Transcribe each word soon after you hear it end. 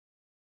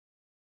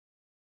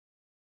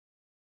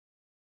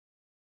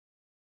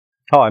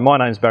Hi, my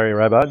name's Barry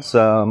Robards.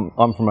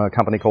 I'm from a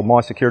company called My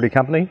Security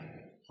Company.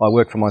 I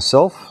work for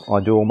myself.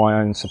 I do all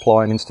my own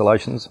supply and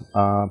installations,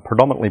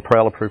 predominantly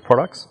Prowler Proof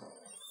products.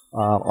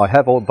 I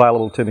have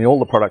available to me all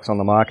the products on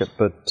the market,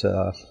 but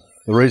the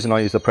reason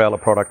I use the Prowler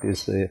product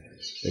is their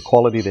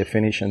quality, their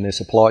finish and their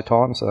supply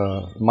times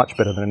are much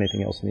better than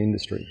anything else in the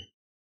industry.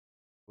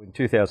 In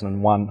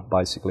 2001,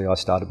 basically, I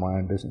started my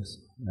own business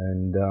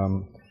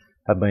and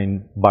have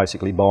been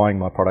basically buying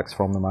my products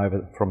from them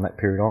from that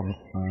period on.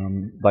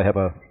 They have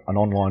an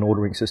online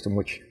ordering system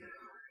which,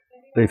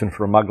 even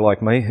for a mug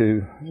like me,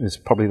 who is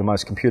probably the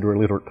most computer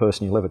illiterate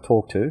person you'll ever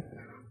talk to,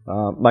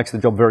 makes the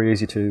job very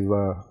easy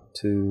to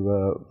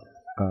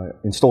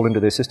install into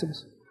their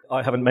systems.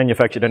 I haven't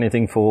manufactured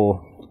anything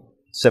for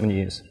 7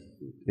 years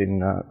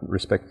in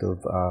respect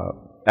of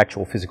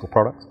actual physical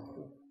product.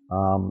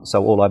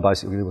 So all I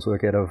basically did was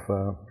work out of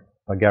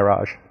a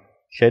garage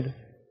shed.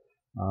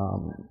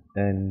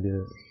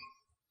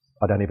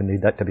 I don't even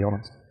need that, to be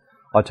honest.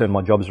 I turn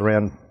my jobs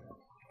around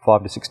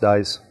 5 to 6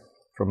 days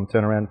from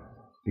turnaround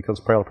because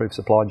Prowler Proof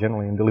supplied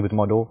generally and delivered to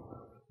my door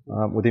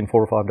within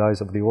 4 or 5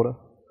 days of the order.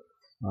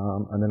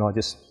 And then I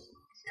just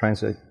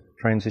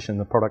transition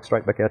the product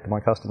straight back out to my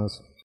customers.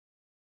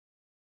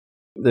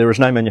 There is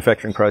no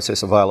manufacturing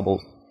process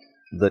available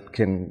that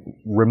can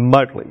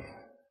remotely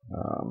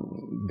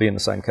be in the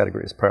same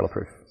category as Prowler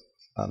Proof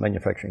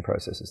manufacturing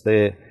processes.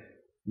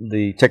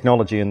 The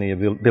technology and the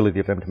ability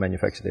of them to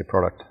manufacture their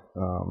product,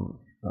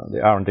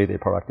 the R&D of their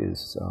product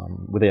is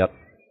without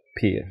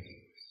peer.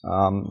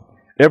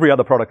 Every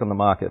other product on the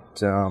market,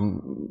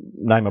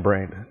 name a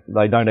brand,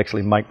 they don't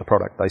actually make the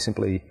product, they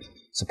simply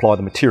supply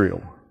the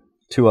material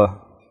to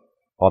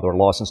either a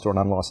licensed or an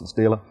unlicensed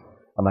dealer,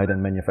 and they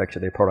then manufacture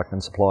their product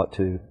and supply it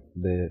to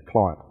their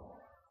client.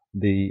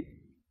 The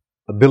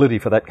ability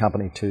for that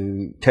company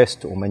to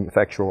test or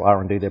manufacture or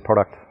R&D their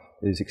product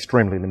is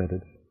extremely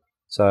limited.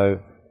 So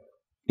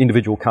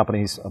individual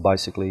companies are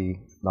basically,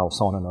 they'll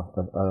sign a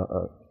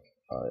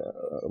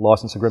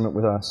license agreement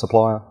with a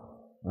supplier.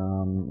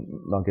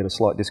 They'll get a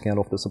slight discount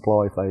off the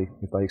supply if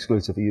they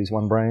exclusively use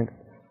one brand.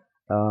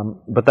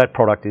 But that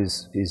product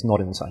is not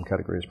in the same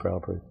category as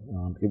Prowler Proof.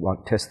 It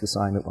won't test the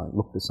same, it won't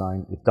look the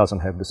same, it doesn't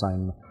have the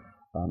same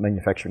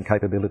manufacturing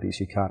capabilities.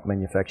 You can't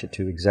manufacture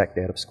to exact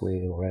out of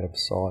square or out of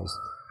size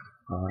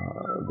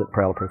that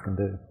Prowler Proof can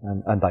do,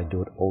 and they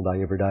do it all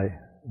day, every day.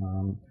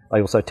 They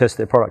also test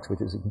their products,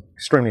 which is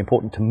extremely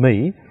important to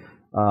me.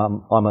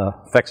 I'm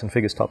a facts and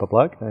figures type of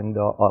bloke, and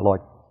I like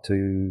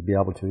to be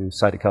able to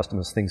say to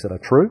customers things that are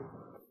true.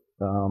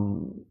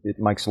 It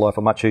makes life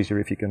much easier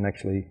if you can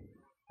actually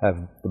have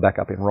the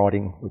backup in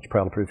writing, which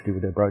Prowler Proof do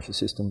with their brochure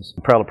systems.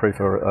 Prowler Proof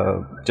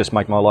just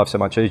make my life so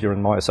much easier,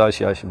 and my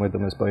association with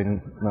them has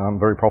been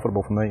very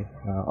profitable for me.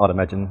 I'd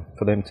imagine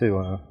for them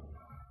too.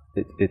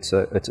 It's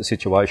a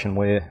situation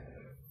where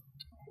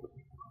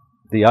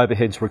the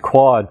overheads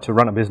required to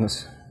run a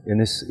business in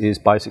this is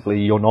basically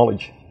your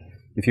knowledge.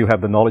 If you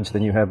have the knowledge,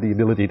 then you have the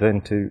ability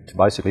then to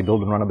basically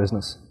build and run a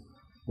business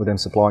with them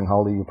supplying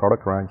wholly your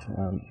product range.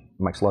 It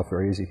makes life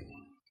very easy.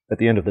 At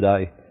the end of the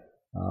day,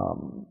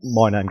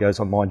 my name goes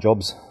on my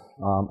jobs.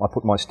 I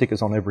put my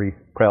stickers on every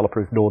Prowler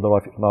Proof door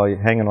that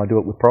I hang, and I do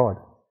it with pride.